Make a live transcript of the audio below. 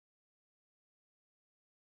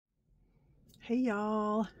Hey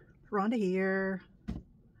y'all, Rhonda here.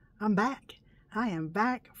 I'm back. I am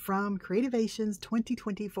back from Creativations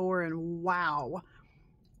 2024 and wow,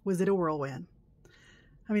 was it a whirlwind.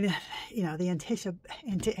 I mean, the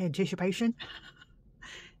anticipation,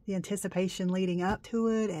 the anticipation leading up to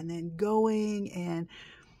it and then going and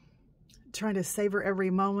trying to savor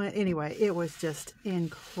every moment. Anyway, it was just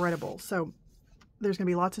incredible. So there's going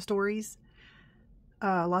to be lots of stories,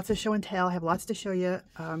 lots of show and tell. I have lots to show you.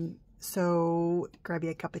 So grab you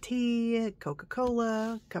a cup of tea,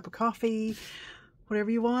 Coca-Cola, cup of coffee, whatever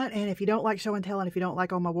you want. And if you don't like show and tell, and if you don't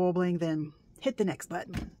like all my warbling, then hit the next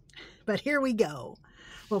button. But here we go.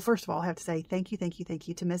 Well, first of all, I have to say thank you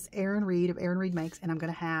to Miss Erin Reed of Erin Reed Makes. And I'm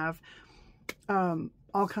going to have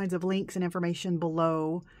all kinds of links and information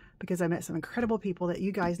below because I met some incredible people that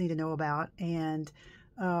you guys need to know about. And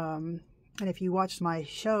if you watched my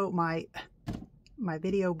show, my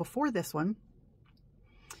video before this one,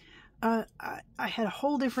 I had a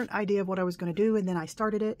whole different idea of what I was going to do, and then I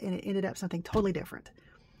started it, and it ended up something totally different.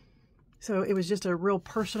 So it was just a real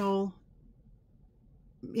personal,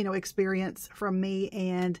 experience from me,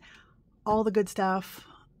 and all the good stuff,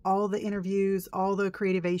 all the interviews, all the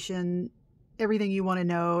creativation, everything you want to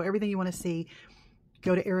know, everything you want to see,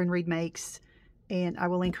 go to Erin Reed Makes, and I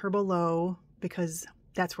will link her below because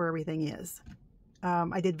that's where everything is.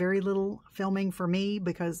 I did very little filming for me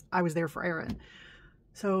because I was there for Erin.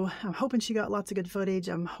 So I'm hoping she got lots of good footage.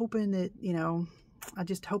 I'm hoping that, I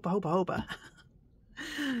just hope.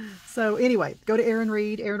 So anyway, go to Erin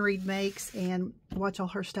Reed Makes, and watch all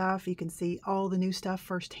her stuff. You can see all the new stuff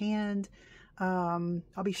firsthand. I'll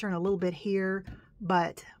be sharing a little bit here,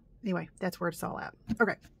 but anyway, that's where it's all at.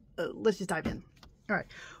 Okay, let's just dive in. All right.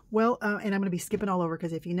 Well, and I'm going to be skipping all over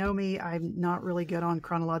because if you know me, I'm not really good on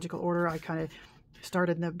chronological order. I kind of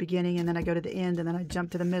started in the beginning and then I go to the end and then I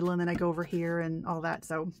jump to the middle and then I go over here and all that.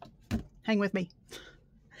 So hang with me.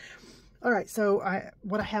 All right. So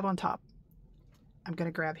what I have on top, I'm going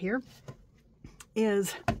to grab here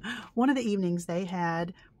is one of the evenings they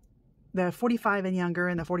had the 45 and younger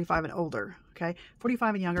and the 45 and older. Okay.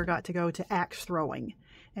 45 and younger got to go to axe throwing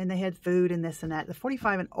and they had food and this and that. The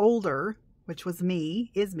 45 and older, which was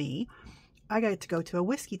me, I got to go to a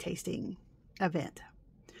whiskey tasting event.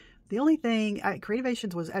 The only thing,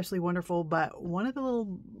 Creativations was absolutely wonderful, but one of the little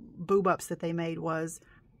boob-ups that they made was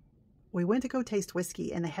we went to go taste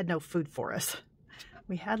whiskey and they had no food for us.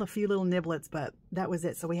 We had a few little niblets, but that was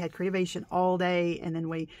it. So we had Creativation all day, and then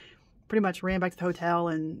we pretty much ran back to the hotel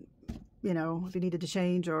and, if you needed to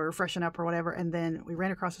change or freshen up or whatever, and then we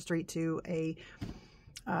ran across the street to a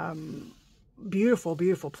beautiful,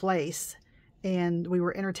 beautiful place, and we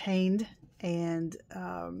were entertained and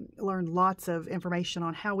learned lots of information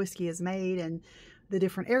on how whiskey is made and the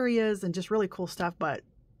different areas and just really cool stuff, but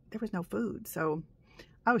there was no food. So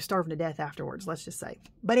I was starving to death afterwards, let's just say.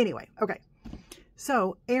 But anyway, okay.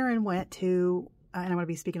 So Erin went to, and I'm going to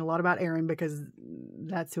be speaking a lot about Erin because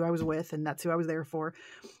that's who I was with and that's who I was there for.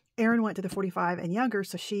 Erin went to the 45 and younger,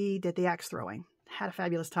 so she did the axe throwing. Had a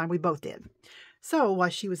fabulous time. We both did. So while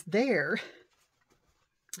she was there,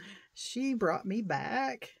 she brought me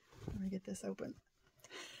back. Let me get this open.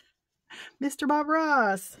 Mr. Bob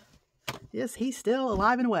Ross. Yes, he's still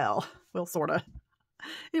alive and well. Well, sort of.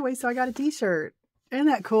 Anyway, so I got a t-shirt. Isn't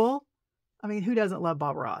that cool? I mean, who doesn't love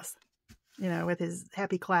Bob Ross? With his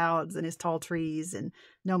happy clouds and his tall trees and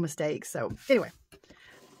no mistakes. So anyway,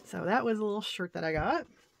 so that was a little shirt that I got.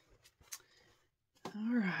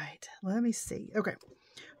 All right, let me see. Okay,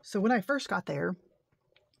 so when I first got there,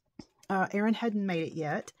 Erin hadn't made it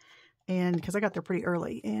yet. And because I got there pretty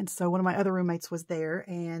early. And so one of my other roommates was there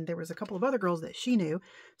and there was a couple of other girls that she knew.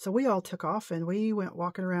 So we all took off and we went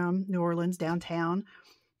walking around New Orleans downtown,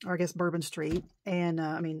 or I guess Bourbon Street, and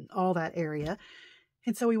all that area.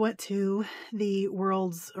 And so we went to the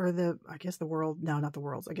world's, or the, I guess the world, no, not the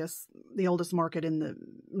world's, I guess the oldest market in the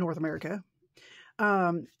North America.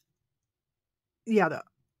 Yeah, the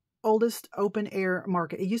oldest open air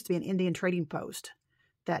market. It used to be an Indian trading post,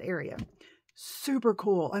 that area. Super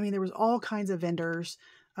cool. I mean, there was all kinds of vendors,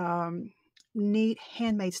 neat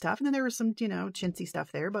handmade stuff. And then there was some, chintzy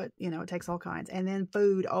stuff there, but it takes all kinds. And then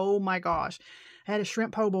food. Oh my gosh. I had a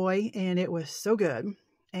shrimp po' boy and it was so good.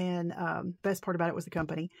 And, best part about it was the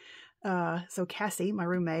company. So Cassie, my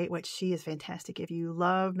roommate, which she is fantastic. If you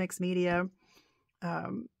love mixed media,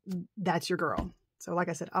 that's your girl. So like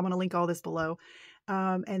I said, I'm going to link all this below.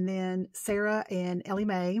 And then Sarah and Ellie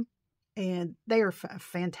Mae, and they are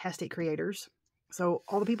fantastic creators. So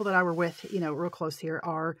all the people that I were with, real close here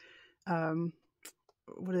are,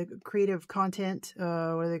 what are they, creative content,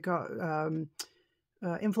 what do they call,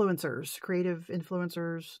 influencers, creative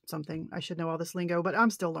influencers, something. I should know all this lingo, but I'm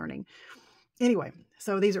still learning. Anyway,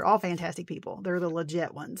 so these are all fantastic people. They're the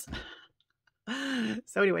legit ones.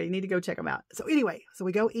 So anyway, you need to go check them out. So anyway, so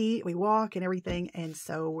we go eat, we walk and everything. And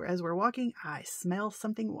so as we're walking, I smell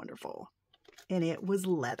something wonderful. And it was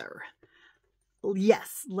leather.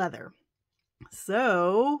 Yes, leather.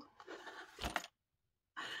 So,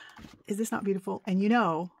 is this not beautiful? And you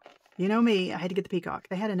know me, I had to get the peacock.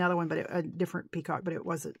 They had another one, but a different peacock, but it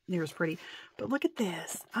wasn't near as pretty. But look at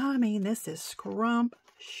this. I mean, this is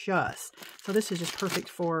scrumptious. So this is just perfect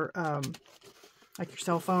for like your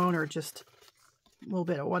cell phone or just a little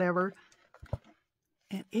bit of whatever.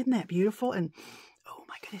 And isn't that beautiful? And oh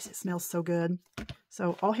my goodness, it smells so good.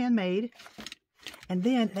 So all handmade. And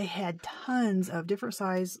then they had tons of different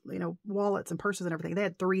size, wallets and purses and everything. They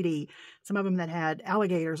had 3D. Some of them that had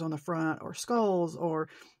alligators on the front or skulls or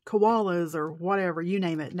koalas or whatever, you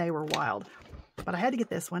name it. And they were wild. But I had to get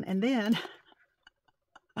this one. And then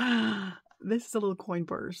this is a little coin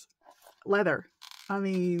purse. Leather. I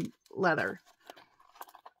mean, leather.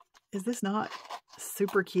 Is this not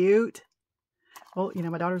super cute? Well,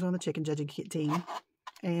 my daughter's on the chicken judging team.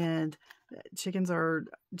 And chickens are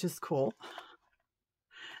just cool.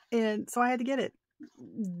 And so I had to get it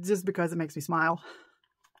just because it makes me smile,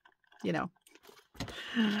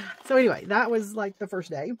 So anyway, that was like the first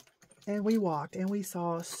day. And we walked and we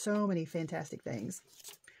saw so many fantastic things.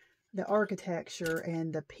 The architecture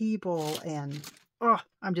and the people and, I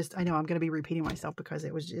know I'm going to be repeating myself because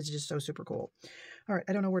it's just so super cool. All right.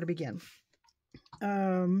 I don't know where to begin.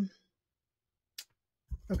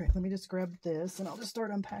 Okay, let me just grab this and I'll just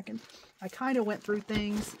start unpacking. I kind of went through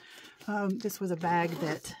things. This was a bag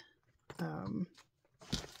that,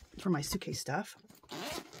 for my suitcase stuff.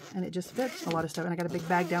 And it just fits a lot of stuff. And I got a big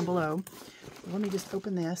bag down below. So let me just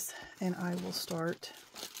open this and I will start.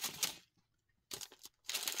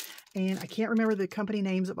 And I can't remember the company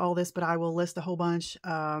names of all this, but I will list a whole bunch.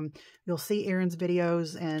 You'll see Erin's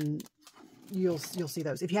videos and you'll see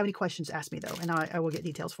those. If you have any questions, ask me though, and I will get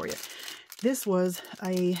details for you. This was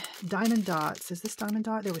a Diamond Dots. Is this Diamond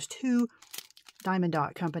Dot? There was 2 Diamond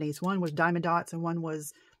Dot companies. One was Diamond Dots and one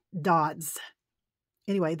was Dots.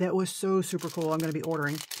 Anyway, that was so super cool. I'm going to be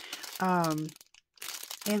ordering. And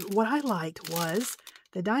what I liked was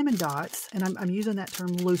the Diamond Dots, and I'm using that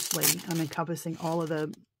term loosely. I'm encompassing all of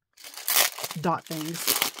the dot things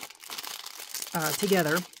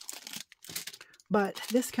together. But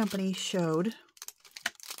this company showed,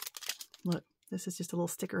 look, this is just a little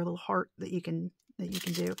sticker, a little heart that you can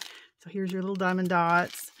do. So here's your little diamond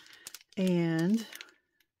dots, and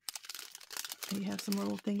you have some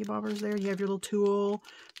little thingy bobbers there. You have your little tool.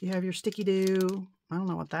 You have your sticky do. I don't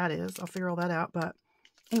know what that is. I'll figure all that out. But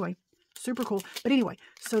anyway, super cool. But anyway,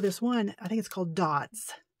 so this one, I think it's called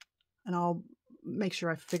Dots, and I'll make sure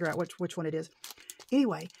I figure out which one it is.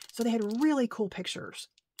 Anyway, so they had really cool pictures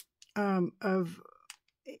of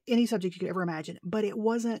any subject you could ever imagine, but it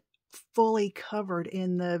wasn't fully covered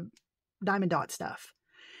in the diamond dot stuff.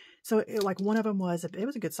 So like one of them was, it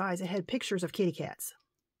was a good size. It had pictures of kitty cats,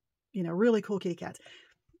 really cool kitty cats.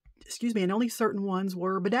 Excuse me. And only certain ones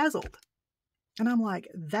were bedazzled. And I'm like,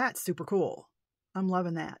 that's super cool. I'm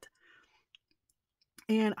loving that.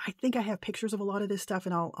 And I think I have pictures of a lot of this stuff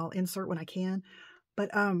and I'll insert when I can.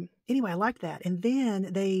 But anyway, I like that. And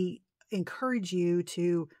then they encourage you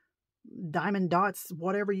to diamond dots,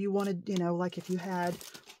 whatever you wanted, like if you had,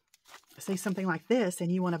 say something like this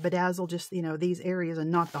and you want to bedazzle just, these areas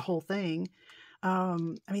and not the whole thing. I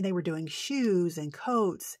mean, they were doing shoes and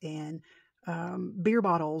coats and beer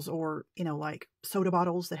bottles or, like soda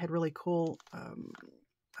bottles that had really cool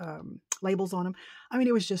labels on them. I mean,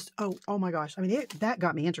 it was just, oh my gosh. I mean, that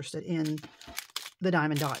got me interested in the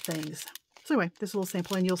diamond dot things. So anyway, this little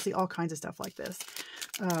sample, and you'll see all kinds of stuff like this.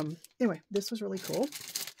 Anyway, this was really cool.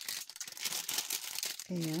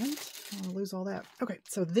 And I'll lose all that. Okay,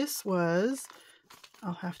 so this was,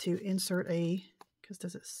 I'll have to insert because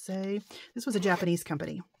does it say? This was a Japanese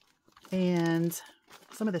company. And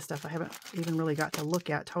some of this stuff I haven't even really got to look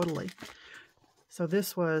at totally. So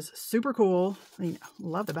this was super cool. I mean,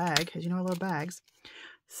 love the bag, because I love bags.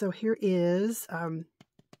 So here is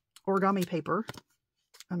origami paper.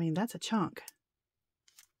 I mean, that's a chunk.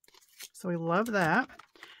 So we love that.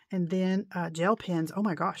 And then gel pens. Oh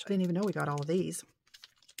my gosh, I didn't even know we got all of these.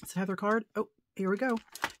 Does it have their card? Oh, here we go.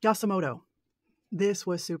 Yasumoto. This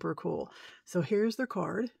was super cool. So here's their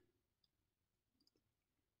card.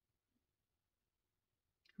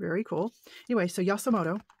 Very cool. Anyway, so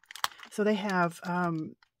Yasumoto. So they have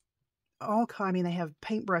they have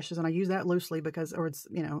paint brushes, and I use that loosely because,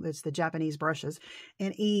 it's the Japanese brushes,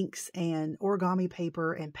 and inks and origami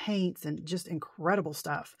paper and paints and just incredible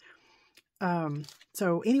stuff.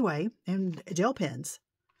 So anyway, and gel pens.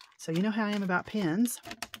 So you know how I am about pens.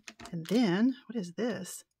 And then, what is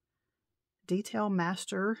this? Detail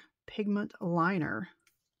Master Pigment Liner.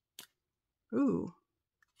 Ooh.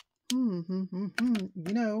 You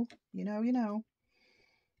know.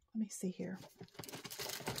 Let me see here.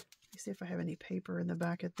 Let me see if I have any paper in the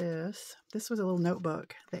back of this. This was a little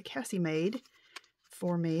notebook that Cassie made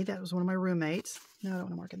for me. That was one of my roommates. No, I don't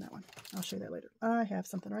want to mark in that one. I'll show you that later. I have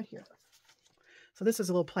something right here. So this is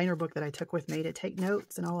a little planner book that I took with me to take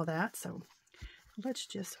notes and all of that. So let's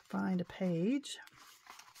just find a page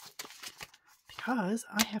because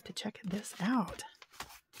I have to check this out.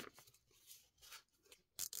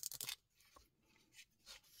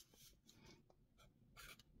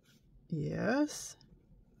 Yes.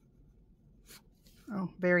 Oh,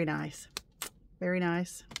 very nice. Very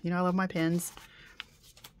nice. You know, I love my pens.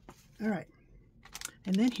 All right.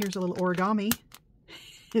 And then here's a little origami.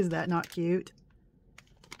 Is that not cute?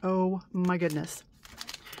 Oh my goodness.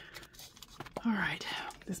 All right.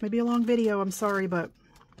 This may be a long video. I'm sorry, but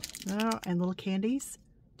and little candies,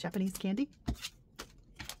 Japanese candy.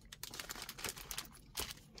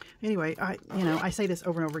 Anyway, I say this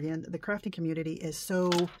over and over again. The crafting community is so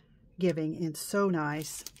giving and so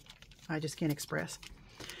nice. I just can't express.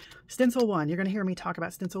 Stencil One. You're going to hear me talk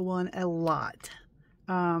about Stencil One a lot.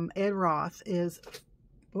 Ed Roth is,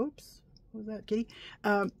 oops, what was that, kitty?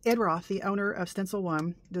 Ed Roth, the owner of Stencil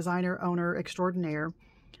One, designer, owner extraordinaire.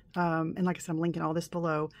 And like I said, I'm linking all this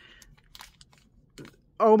below.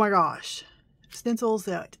 Oh my gosh. Stencils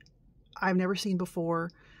that I've never seen before.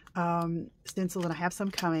 Stencils, and I have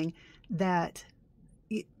some coming, that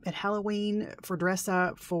at Halloween, for dress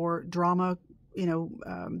up, for drama,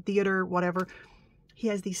 theater, whatever. He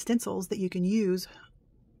has these stencils that you can use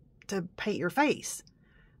to paint your face.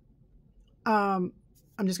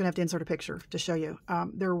 I'm just going to have to insert a picture to show you.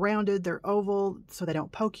 They're rounded, they're oval, so they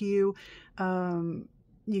don't poke you.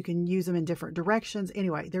 You can use them in different directions.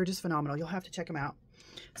 Anyway, they're just phenomenal. You'll have to check them out.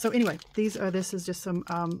 So anyway, this is just some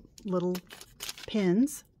little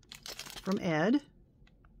pins from Ed.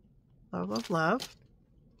 Love, love, love.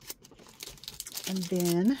 And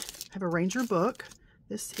then I have a Ranger book.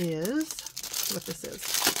 This is what this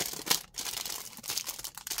is.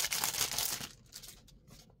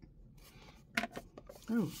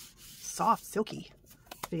 Oh, soft, silky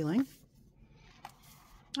feeling.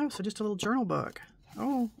 Oh, so just a little journal book.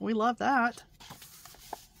 Oh, we love that.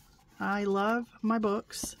 I love my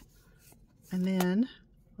books. And then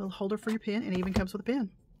a little holder for your pen, and it even comes with a pen.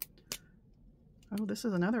 Oh, this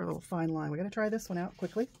is another little fine line. We're going to try this one out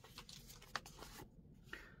quickly.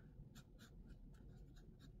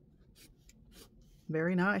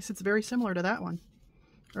 Very nice. It's very similar to that one,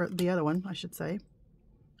 or the other one, I should say.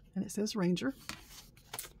 And it says Ranger.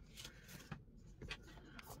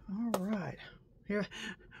 All right. Here,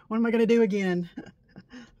 what am I going to do again?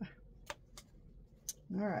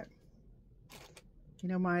 All right. You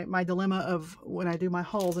know, my dilemma of when I do my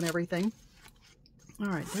hauls and everything. All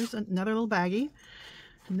right, there's another little baggie.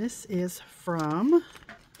 And this is from, let's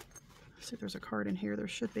see if there's a card in here. There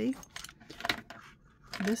should be.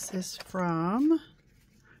 This is from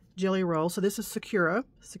Jelly Roll. So this is Sakura.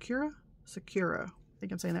 Sakura? Sakura. I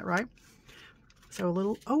think I'm saying that right. So a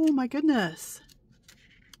little, oh my goodness.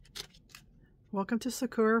 Welcome to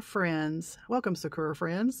Sakura Friends. Welcome, Sakura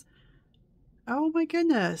Friends. Oh my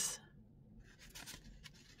goodness.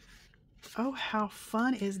 Oh, how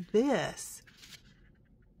fun is this?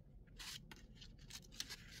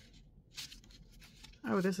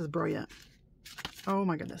 Oh, this is brilliant. Oh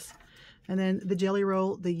my goodness. And then the Jelly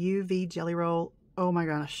Roll, the UV Jelly Roll. Oh my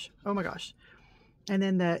gosh. Oh my gosh. And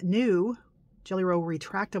then the new Jelly Roll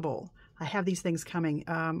retractable. I have these things coming.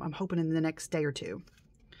 I'm hoping in the next day or two.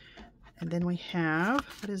 And then we have,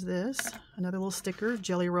 what is this? Another little sticker,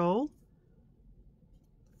 Jelly Roll.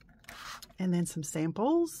 And then some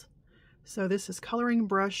samples. So this is coloring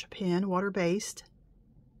brush pen, water-based,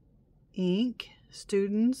 ink,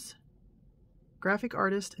 students, graphic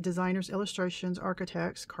artists, designers, illustrations,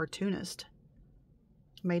 architects, cartoonists.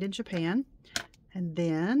 Made in Japan. And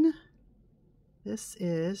then this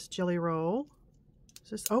is Jelly Roll.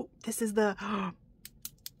 Oh, this is the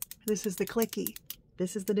clicky.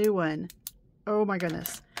 This is the new one. Oh my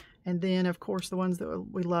goodness. And then of course the ones that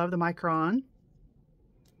we love, the Micron.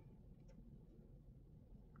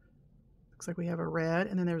 Looks like we have a red,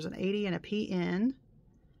 and then there's an 80 and a PN.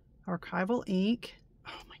 Archival ink.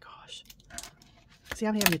 Oh my gosh. See,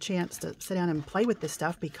 I'm having a chance to sit down and play with this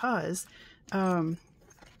stuff because I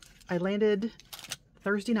landed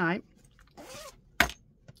Thursday night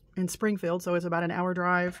in Springfield, so it's about an hour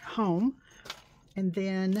drive home. And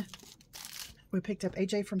then we picked up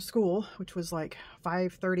AJ from school, which was like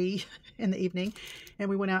 5:30 in the evening, and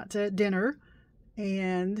we went out to dinner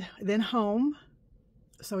and then home.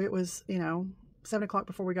 So it was, 7 o'clock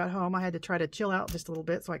before we got home. I had to try to chill out just a little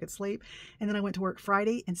bit so I could sleep. And then I went to work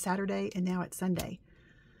Friday and Saturday, and now it's Sunday.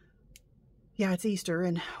 Yeah, it's Easter,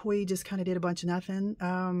 and we just kind of did a bunch of nothing.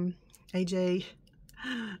 AJ,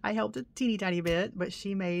 I helped a teeny tiny bit, but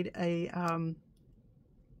she made a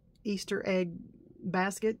Easter egg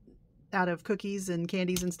basket out of cookies and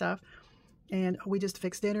candies and stuff. And we just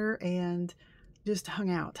fixed dinner and just hung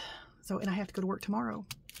out. So, and I have to go to work tomorrow.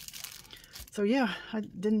 So yeah,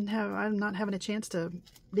 I'm not having a chance to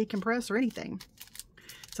decompress or anything.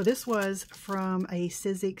 So this was from a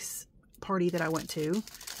Sizzix party that I went to.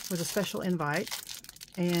 It was a special invite.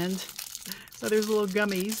 And so there's little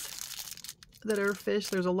gummies that are fish.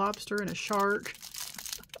 There's a lobster and a shark.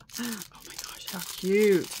 Oh my gosh, how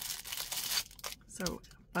cute. So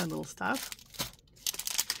fun little stuff.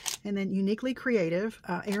 And then Uniquely Creative,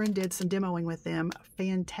 Erin did some demoing with them.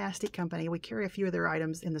 Fantastic company. We carry a few of their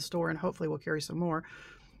items in the store, and hopefully we'll carry some more.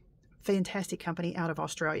 Fantastic company out of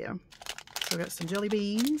Australia. So we got some jelly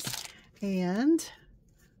beans, and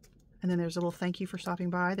then there's a little thank you for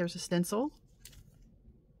stopping by. There's a stencil.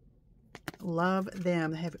 Love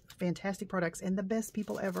them. They have fantastic products and the best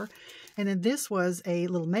people ever. And then this was a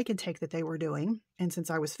little make and take that they were doing. And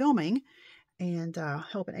since I was filming and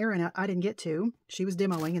helping Erin out, I didn't get to. She was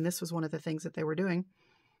demoing, and this was one of the things that they were doing.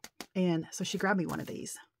 And so she grabbed me one of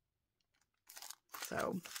these.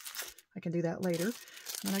 So I can do that later.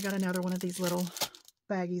 And I got another one of these little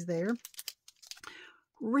baggies there.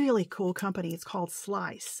 Really cool company. It's called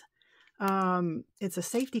Slice. It's a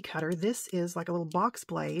safety cutter. This is like a little box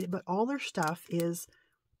blade, but all their stuff is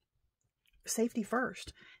safety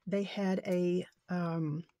first. They had a,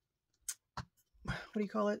 what do you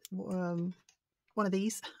call it? One of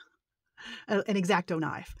these, an X-Acto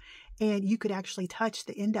knife, and you could actually touch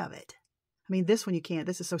the end of it. I mean, this one you can't.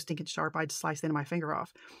 This is so stinking sharp. I'd slice the end of my finger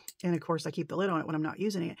off. And of course I keep the lid on it when I'm not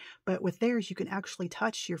using it. But with theirs, you can actually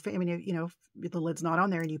touch your finger. I mean, if the lid's not on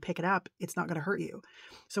there and you pick it up, it's not going to hurt you.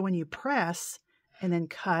 So when you press and then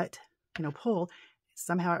cut, pull,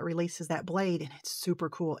 somehow it releases that blade, and it's super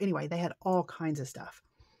cool. Anyway, they had all kinds of stuff.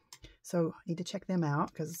 So I need to check them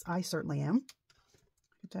out because I certainly am.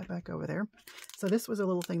 Get that back over there. So this was a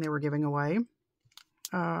little thing they were giving away.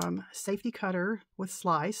 Safety cutter with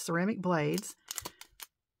Slice, ceramic blades.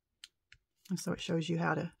 And so it shows you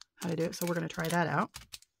how to do it. So we're going to try that out.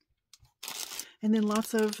 And then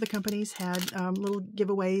lots of the companies had little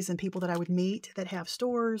giveaways, and people that I would meet that have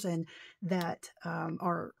stores and that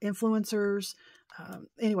are influencers.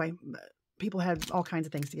 Anyway, people had all kinds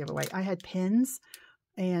of things to give away. I had pins,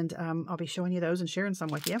 and I'll be showing you those and sharing some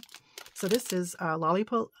with you. So this is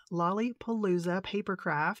Lollipalooza Paper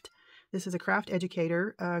Craft. This is a craft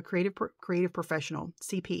educator, creative professional,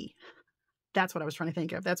 CP. That's what I was trying to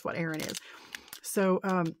think of. That's what Erin is. So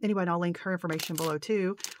anyway, and I'll link her information below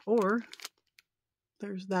too. Or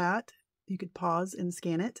there's that. You could pause and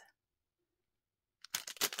scan it.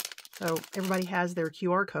 So everybody has their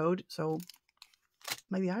QR code. So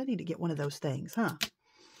maybe I need to get one of those things, huh?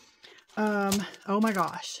 Oh my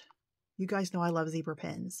gosh. You guys know I love zebra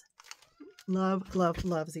pens. Love, love,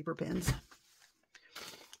 love zebra pens.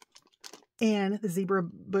 And the zebra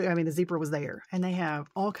was there, and they have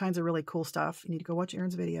all kinds of really cool stuff. You need to go watch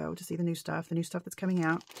Erin's video to see the new stuff that's coming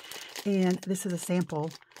out. And this is a sample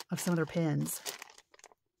of some of their pens.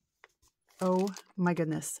 Oh my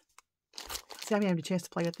goodness. See, I haven't had a chance to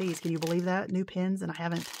play with these. Can you believe that? New pens, and I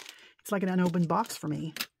haven't. It's like an unopened box for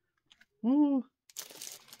me. Ooh.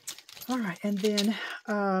 All right, and then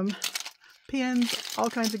pens, all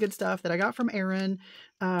kinds of good stuff that I got from Erin.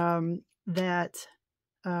 What's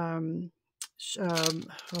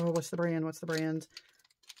the brand?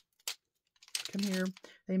 Come here.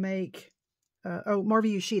 They make,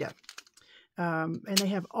 Marvy Ushida. And they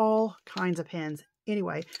have all kinds of pens.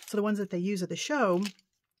 Anyway, so the ones that they use at the show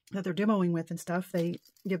that they're demoing with and stuff, they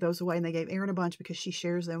give those away, and they gave Erin a bunch because she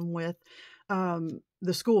shares them with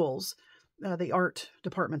the schools, the art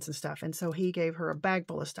departments and stuff. And so he gave her a bag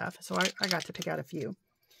full of stuff. So I got to pick out a few.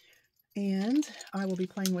 And I will be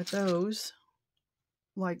playing with those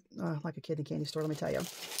like a kid in a candy store, let me tell you.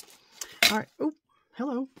 All right. Oh,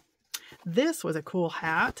 hello. This was a cool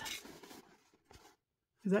hat.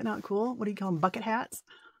 Is that not cool? What do you call them? Bucket hats?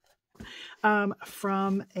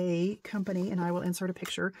 From a company, and I will insert a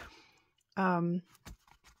picture.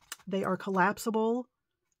 They are collapsible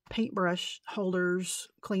paintbrush holders,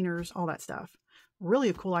 cleaners, all that stuff. Really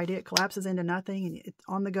a cool idea. It collapses into nothing, and it's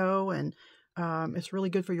on the go, and it's really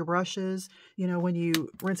good for your brushes. When you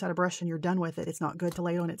rinse out a brush and you're done with it, it's not good to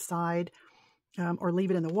lay it on its side. or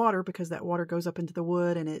leave it in the water, because that water goes up into the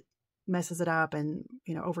wood and it messes it up, and,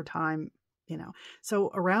 you know, over time, you know.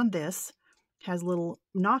 So around this has little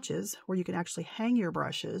notches where you can actually hang your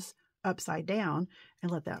brushes upside down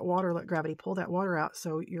and let gravity pull that water out,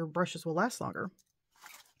 so your brushes will last longer.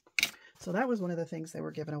 So that was one of the things they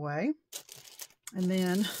were giving away. And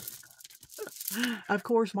then, of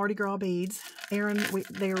course, Mardi Gras beads. Erin,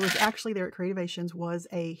 there at Creativations was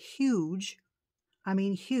a huge, I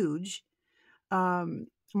mean huge,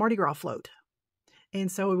 Mardi Gras float.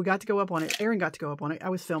 And so we got to go up on it. Erin got to go up on it. I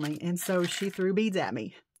was filming. And so she threw beads at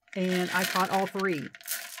me. And I caught all 3.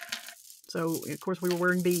 So, of course, we were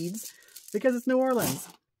wearing beads because it's New Orleans.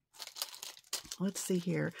 Let's see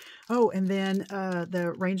here. Oh, and then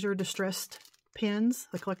the Ranger Distressed pins,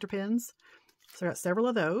 the collector pins. So I got several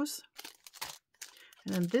of those.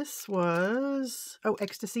 And then this was, oh,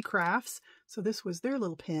 Ecstasy Crafts. So this was their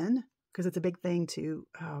little pin, because it's a big thing to,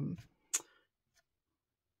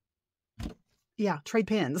 yeah, trade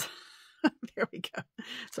pins. There we go.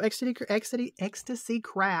 So Ecstasy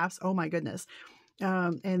Crafts. Oh my goodness.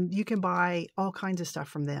 And you can buy all kinds of stuff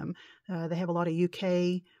from them. They have a lot of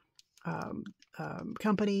UK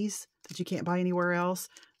companies that you can't buy anywhere else.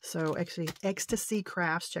 So Ecstasy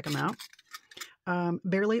Crafts, check them out.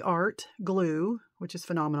 Barely Art glue, which is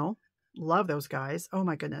phenomenal. Love those guys. Oh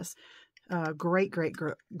my goodness. Great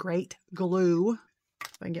glue.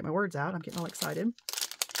 If I can get my words out, I'm getting all excited.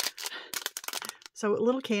 So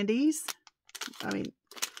little candies. I mean,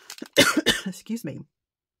 excuse me.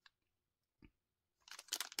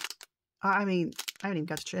 I mean, I haven't even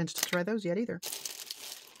got a chance to try those yet either.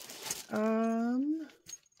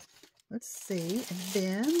 Let's see. And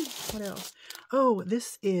then what else? Oh,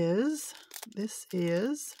 this is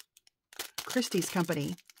Christie's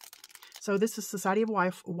company. So this is Society of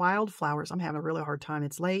Wildflowers. I'm having a really hard time.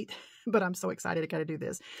 It's late, but I'm so excited I got to do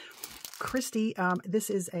this. Christy,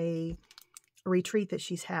 this is a retreat that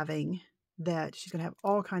she's having, that she's going to have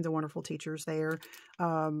all kinds of wonderful teachers there,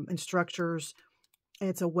 instructors.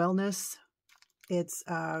 It's a wellness, it's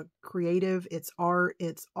creative, it's art,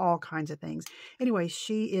 it's all kinds of things. Anyway,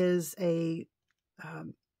 she is a, what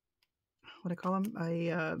do I call them?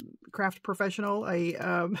 A craft professional,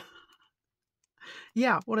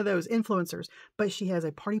 yeah, one of those influencers. But she has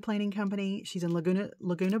a party planning company. She's in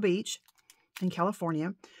Laguna Beach in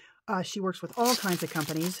California. She works with all kinds of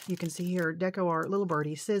companies. You can see here, Deco Art, Little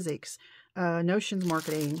Birdie, Sizzix, Notions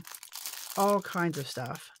Marketing, all kinds of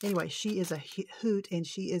stuff. Anyway, she is a hoot, and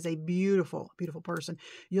she is a beautiful, beautiful person.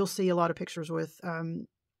 You'll see a lot of pictures with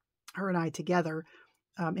her and I together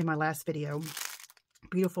in my last video.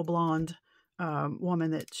 Beautiful blonde woman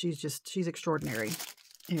that she's extraordinary.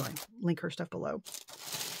 Anyway, link her stuff below.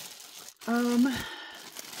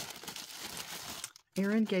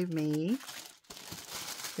 Erin gave me,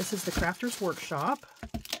 this is the Crafter's Workshop.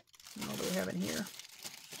 What do we have in here?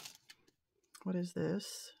 What is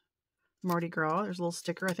this? Mardi Gras. There's a little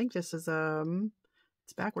sticker. I think this is,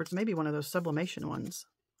 it's backwards. Maybe one of those sublimation ones.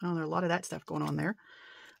 I don't know. There's a lot of that stuff going on there.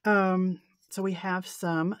 So we have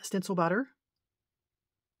some stencil butter.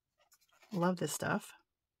 Love this stuff.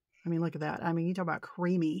 I mean, look at that. I mean, you talk about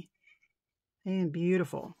creamy and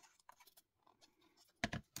beautiful.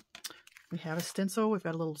 We have a stencil. We've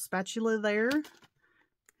got a little spatula there.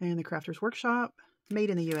 And the Crafter's Workshop.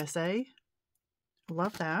 Made in the USA.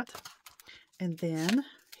 Love that. And then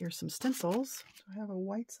here's some stencils. Do I have a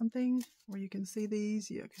white something where you can see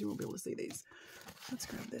these? Yeah, because you won't be able to see these. Let's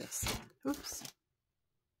grab this. Oops.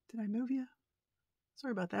 Did I move you?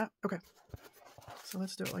 Sorry about that. Okay. So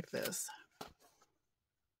let's do it like this.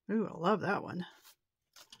 Ooh, I love that one.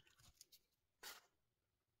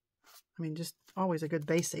 I mean, just always a good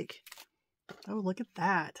basic. Oh, look at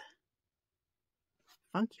that.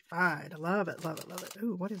 Funky-fied. I love it, love it, love it.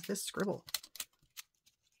 Ooh, what is this scribble?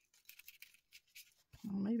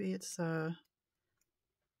 Well, maybe it's, which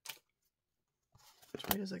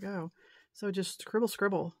way does it go? So just scribble,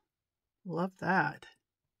 scribble. Love that.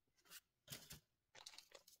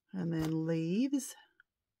 And then leaves.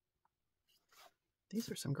 These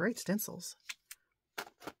are some great stencils.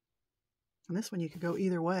 And this one you could go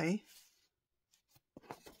either way.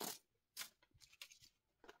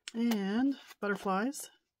 And butterflies.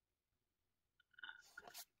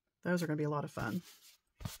 Those are going to be a lot of fun.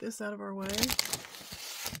 Get this out of our way.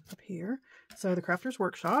 Up here. So the Crafter's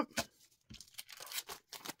Workshop.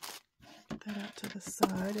 Put that out to the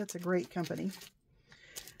side. That's a great company.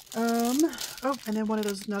 Oh, and then one of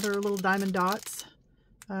those another little diamond dots.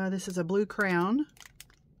 This is a blue crown.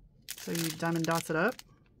 So you diamond dots it up.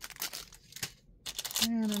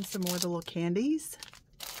 And then some more of the little candies.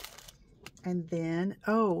 And then,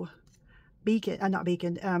 oh, Beacon, not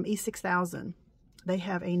Beacon, E6000. They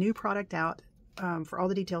have a new product out. For all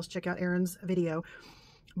the details, check out Erin's video.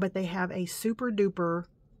 But they have a super duper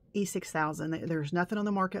E6000. There's nothing on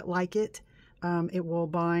the market like it. It will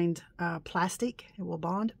bind plastic. It will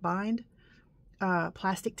bind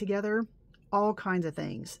plastic together. All kinds of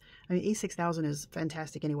things. I mean, E6000 is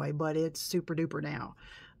fantastic anyway, but it's super duper now.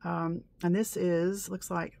 And this is,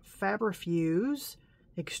 looks like Fabrifuse,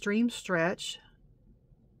 Extreme Stretch,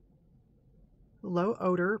 Low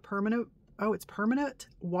Odor, Permanent. Oh, it's permanent,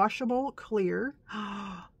 washable, clear.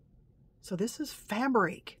 So this is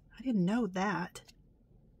fabric. I didn't know that.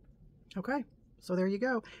 Okay, so there you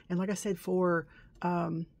go. And like I said, for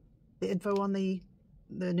the info on the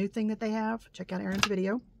new thing that they have, check out Erin's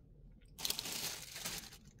video.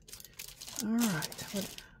 All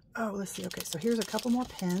right. Oh, let's see. Okay, so here's a couple more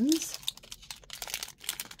pens.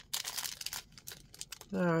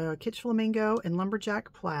 The Kitsch Flamingo and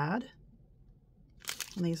Lumberjack Plaid.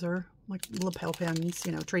 And these are like lapel pens,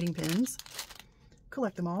 you know, trading pins.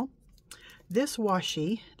 Collect them all. This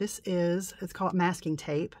washi, it's called masking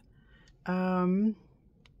tape. I don't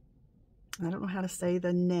know how to say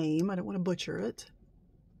the name. I don't want to butcher it.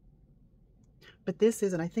 But this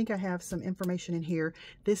is, and I think I have some information in here,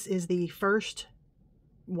 this is the first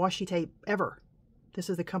washi tape ever. This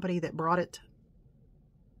is the company that brought it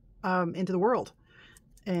into the world.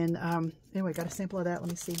 And anyway, got a sample of that. Let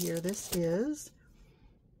me see here. This is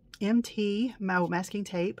MT masking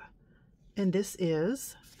tape, and this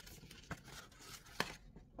is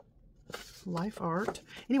Life Art.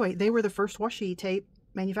 Anyway, they were the first washi tape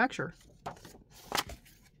manufacturer.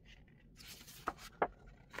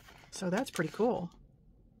 So that's pretty cool.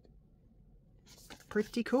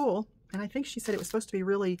 Pretty cool. And I think she said it was supposed to be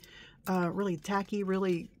really, really tacky,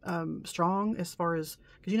 really strong as far as,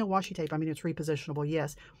 because you know washi tape, I mean, it's repositionable,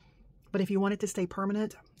 yes. But if you want it to stay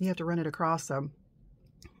permanent, you have to run it across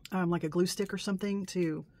like a glue stick or something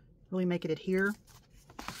to really make it adhere.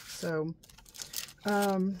 So,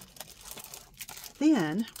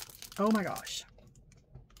 then, oh my gosh.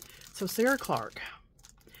 So Sarah Clark,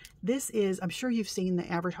 this is, I'm sure you've seen the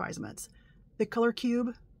advertisements. The color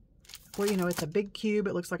cube, where, you know, it's a big cube.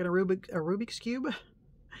 It looks like a Rubik's Cube.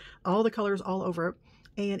 All the colors all over it.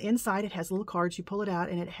 And inside it has little cards. You pull it out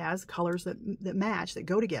and it has colors that match, that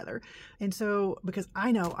go together. And so, because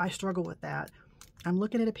I know I struggle with that, I'm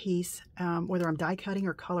looking at a piece, whether I'm die cutting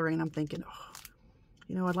or coloring, I'm thinking, oh,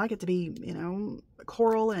 you know, I'd like it to be, you know,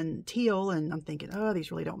 coral and teal, and I'm thinking, oh,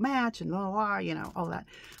 these really don't match, and blah, blah, blah, you know, all that.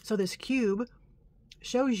 So this cube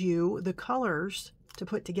shows you the colors to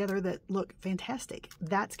put together that look fantastic.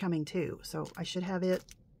 That's coming too, so I should have it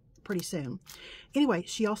pretty soon. Anyway,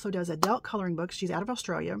 she also does adult coloring books. She's out of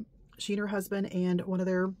Australia. She and her husband and one of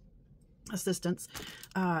their assistants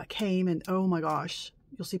came, and oh my gosh,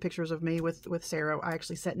 you'll see pictures of me with Sarah. I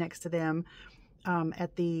actually sat next to them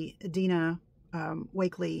at the Dina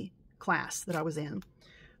Wakely class that I was in.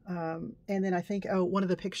 And then I think, oh, one of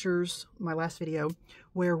the pictures, my last video,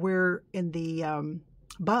 where we're in the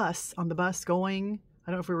bus, on the bus going,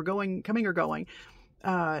 I don't know if we were coming or going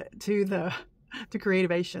to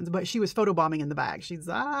Creativations, but she was photobombing in the back. She's,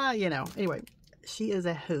 you know, anyway, she is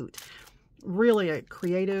a hoot. Really a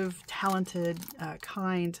creative, talented,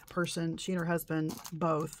 kind person. She and her husband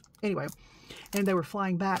both. Anyway, and they were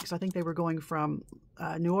flying back, so I think they were going from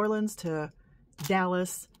New Orleans to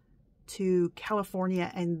Dallas to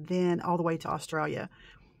California and then all the way to Australia.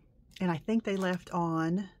 And I think they left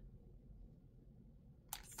on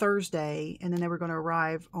Thursday, and then they were going to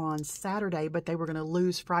arrive on Saturday, but they were going to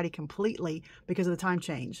lose Friday completely because of the time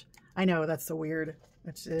change. I know, that's so weird.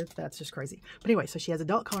 That's just crazy. But anyway, so she has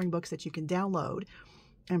adult coloring books that you can download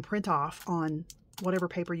and print off on whatever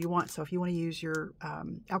paper you want. So if you want to use your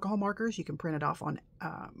alcohol markers, you can print it off on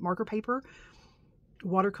marker paper,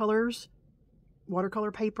 watercolors,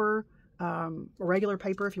 watercolor paper, regular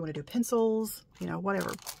paper if you want to do pencils, you know,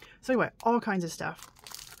 whatever. So anyway, all kinds of stuff.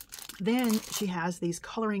 Then she has these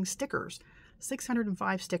coloring stickers,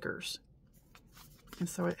 605 stickers. And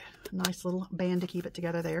so a nice little band to keep it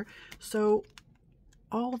together there. So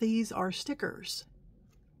all these are stickers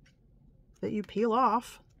that you peel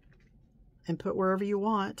off and put wherever you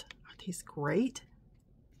want. Aren't these great?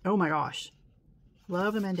 Oh my gosh.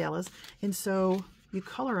 Love the mandalas. And so you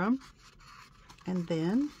color them, and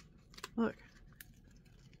then, look,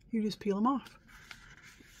 you just peel them off.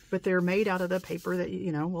 But they're made out of the paper that,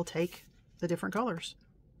 you know, will take the different colors.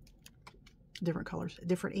 Different colors,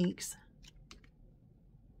 different inks.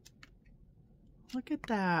 Look at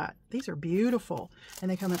that. These are beautiful.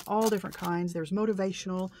 And they come in all different kinds. There's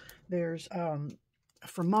motivational. There's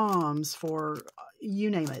for moms, for you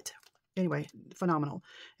name it. Anyway, phenomenal.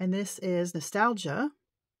 And this is Nostalgia.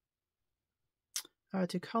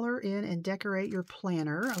 to color in and decorate your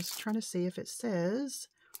planner. I was trying to see if it says,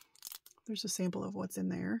 there's a sample of what's in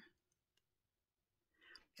there.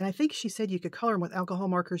 And I think she said you could color them with alcohol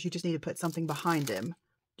markers. You just need to put something behind them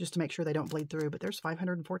just to make sure they don't bleed through. But there's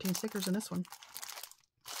 514 stickers in this one.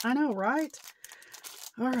 I know, right?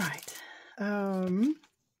 All right.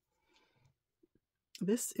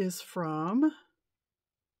 This is from,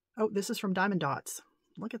 this is from Diamond Dots.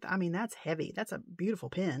 Look at that. I mean, that's heavy. That's a beautiful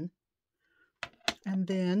pen. And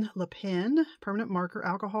then Le Pen, permanent marker,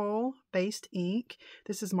 alcohol-based ink.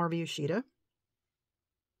 This is Marvia Sheeta.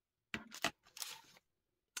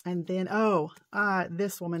 And then,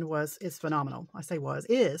 this woman is phenomenal. I say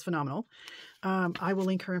is phenomenal. I will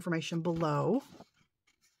link her information below.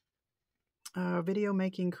 Video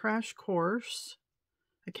making crash course,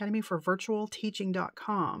 Academy for Virtual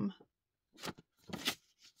Teaching.com.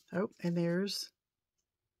 Oh, and there's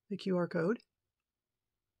the QR code.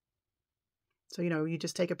 So, you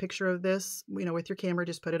just take a picture of this, with your camera,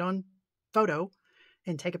 just put it on photo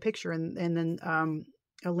and take a picture, and then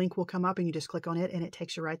a link will come up and you just click on it and it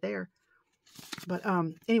takes you right there. But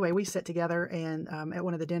anyway, we sat together and at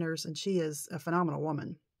one of the dinners, and she is a phenomenal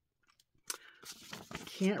woman.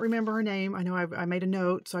 Can't remember her name. I know I made a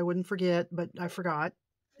note so I wouldn't forget, but I forgot.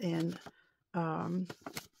 And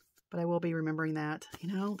but I will be remembering that.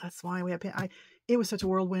 That's why we have. It was such a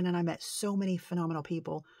whirlwind, and I met so many phenomenal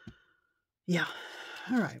people. Yeah.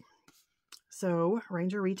 All right. So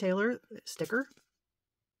Ranger Retailer sticker.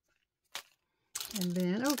 And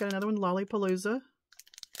then, got another one, Lollapalooza. A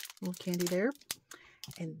little candy there.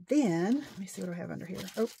 And then, let me see what I have under here.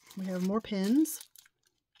 Oh, we have more pens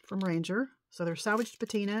from Ranger. So they're Salvaged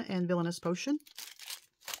Patina and Villainous Potion.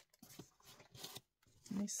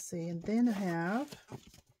 Let me see. And then I have,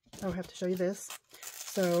 I have to show you this.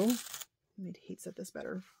 So, let me heat set this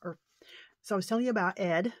better. So I was telling you about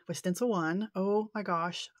Ed with Stencil 1. Oh my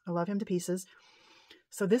gosh, I love him to pieces.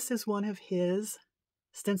 So this is one of his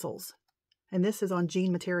stencils. And this is on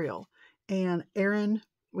jean material. And Erin,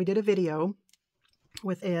 we did a video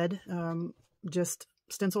with Ed, just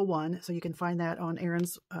Stencil 1. So you can find that on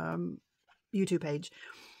Erin's YouTube page.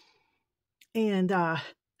 And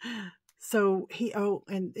so he,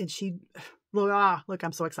 and she, look,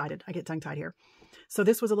 I'm so excited. I get tongue-tied here. So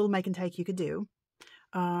this was a little make and take you could do.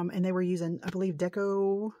 And they were using, I believe,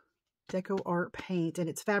 Deco Art paint, and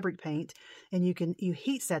it's fabric paint. And you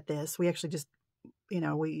heat set this. We actually just,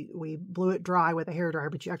 we blew it dry with a hairdryer,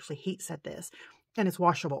 but you actually heat set this, and it's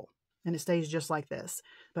washable and it stays just like this.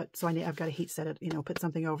 But so I've got to heat set it, put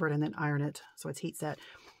something over it and then iron it so it's heat set.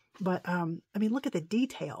 But I mean, look at the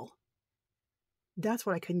detail. That's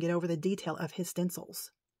what I couldn't get over, the detail of his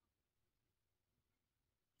stencils.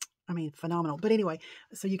 I mean, phenomenal. But anyway,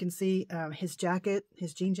 so you can see his jacket,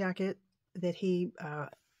 his jean jacket that he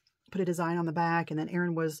put a design on the back, and then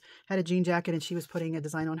Erin had a jean jacket and she was putting a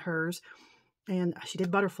design on hers. And she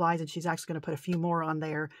did butterflies, and she's actually going to put a few more on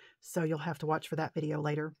there. So you'll have to watch for that video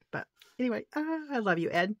later. But anyway, I love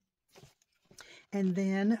you, Ed. And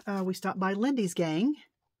then we stopped by Lindy's Gang.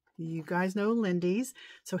 You guys know Lindy's.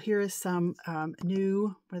 So here is some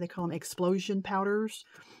new, what do they call them? Explosion powders.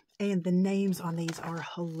 And the names on these are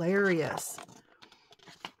hilarious.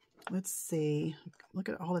 Let's see. Look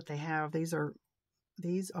at all that they have. These are,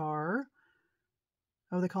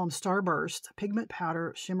 they call them Starburst, pigment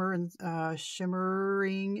powder, shimmer and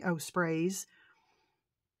shimmering, sprays.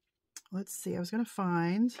 Let's see. I was going to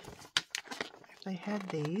find if they had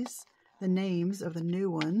these, the names of the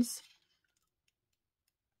new ones.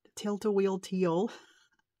 Tilt-a-wheel teal,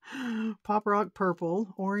 Pop Rock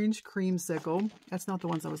purple, orange creamsicle. That's not the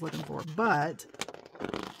ones I was looking for, but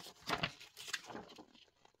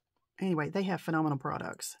anyway, they have phenomenal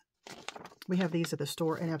products. We have these at the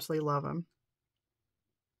store and absolutely love them.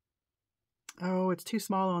 Oh, it's too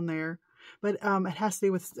small on there. But it has to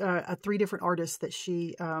do with 3 different artists that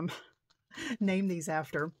she named these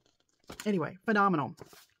after. Anyway, phenomenal.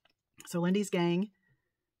 So Lindy's Gang.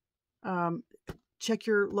 Check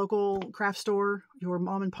your local craft store, your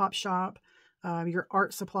mom and pop shop, your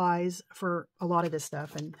art supplies for a lot of this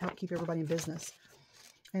stuff, and help keep everybody in business.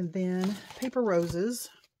 And then Paper Roses.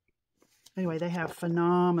 Anyway, they have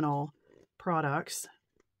phenomenal products.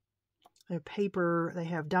 They have paper, they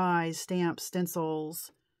have dies, stamps,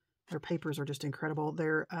 stencils. Their papers are just incredible.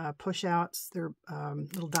 They're push-outs, they're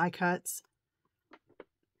little die cuts.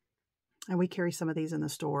 And we carry some of these in the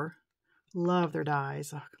store. Love their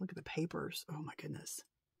dies. Oh, look at the papers. Oh my goodness.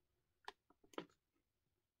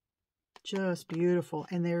 Just beautiful.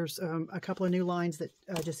 And there's a couple of new lines that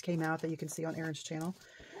just came out that you can see on Erin's channel.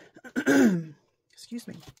 Excuse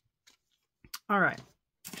me. All right.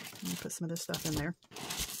 Let me put some of this stuff in there.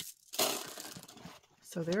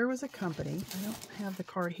 So there was a company. I don't have the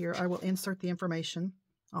card here. I will insert the information.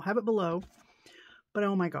 I'll have it below. But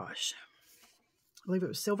oh my gosh. I believe it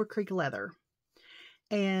was Silver Creek Leather.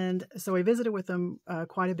 And so I visited with them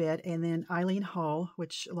quite a bit. And then Eileen Hall,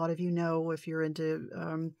 which a lot of you know if you're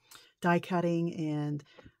into die cutting and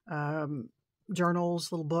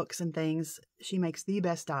journals, little books and things. She makes the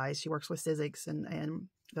best dies. She works with Sizzix and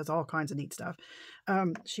does all kinds of neat stuff.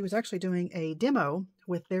 She was actually doing a demo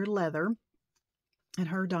with their leather and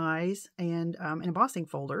her dies and an embossing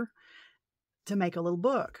folder to make a little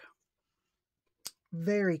book.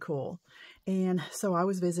 Very cool. And so I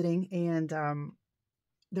was visiting, and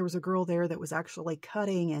there was a girl there that was actually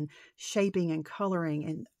cutting and shaping and coloring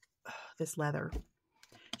and this leather.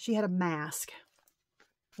 She had a mask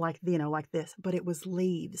like, you know, like this, but it was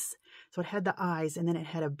leaves. So it had the eyes, and then it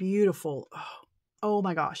had a beautiful, oh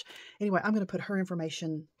my gosh. Anyway, I'm going to put her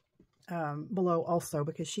information below also,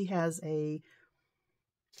 because she has a,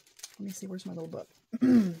 let me see, where's my little book?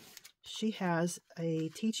 She has a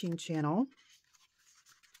teaching channel,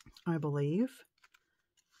 I believe.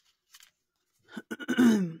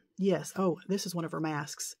 Yes. Oh, this is one of her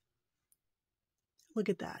masks. Look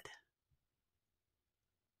at that.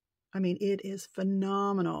 I mean, it is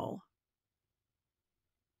phenomenal.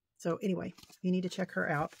 So anyway, you need to check her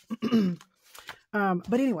out.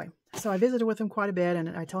 But anyway, so I visited with them quite a bit, and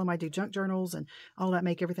I told them I do junk journals and all that,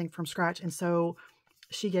 make everything from scratch. And so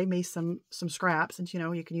she gave me some scraps, and you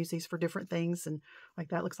know, you can use these for different things. And like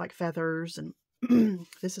that looks like feathers, and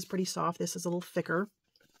this is pretty soft. This is a little thicker.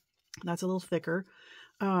 That's a little thicker.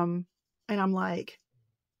 And I'm like,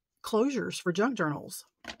 closures for junk journals.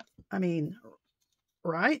 I mean,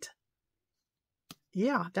 right?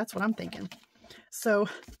 Yeah, that's what I'm thinking. So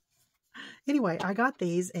anyway, I got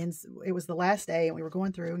these, and it was the last day, and we were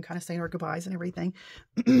going through and kind of saying our goodbyes and everything.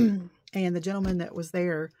 And the gentleman that was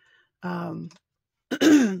there, along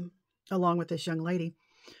with this young lady,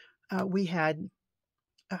 we did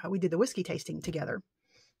the whiskey tasting together.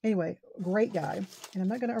 Anyway, great guy. And I'm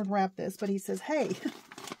not going to unwrap this, but he says, hey,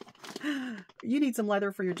 you need some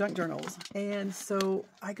leather for your junk journals. And so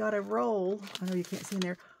I got a roll. I know you can't see in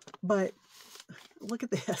there, but look at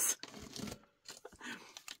this.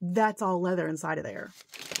 That's all leather inside of there.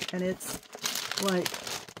 And it's like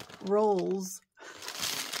rolls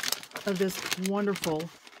of this wonderful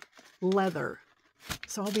leather.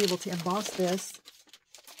 So I'll be able to emboss this,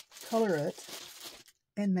 color it,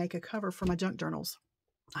 and make a cover for my junk journals.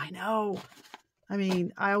 I know. I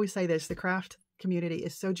mean, I always say this, the craft community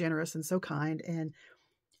is so generous and so kind, and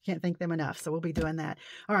can't thank them enough. So we'll be doing that.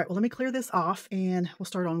 All right, well, let me clear this off, and we'll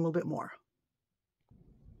start on a little bit more.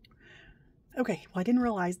 Okay, well, I didn't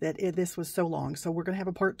realize that this was so long, so we're going to have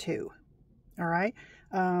a part 2. All right,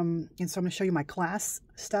 and so I'm going to show you my class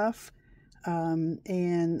stuff,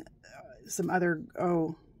 and some other,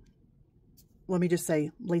 let me just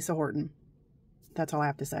say, Lisa Horton. That's all I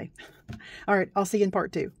have to say. All right, I'll see you in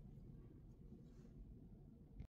part 2.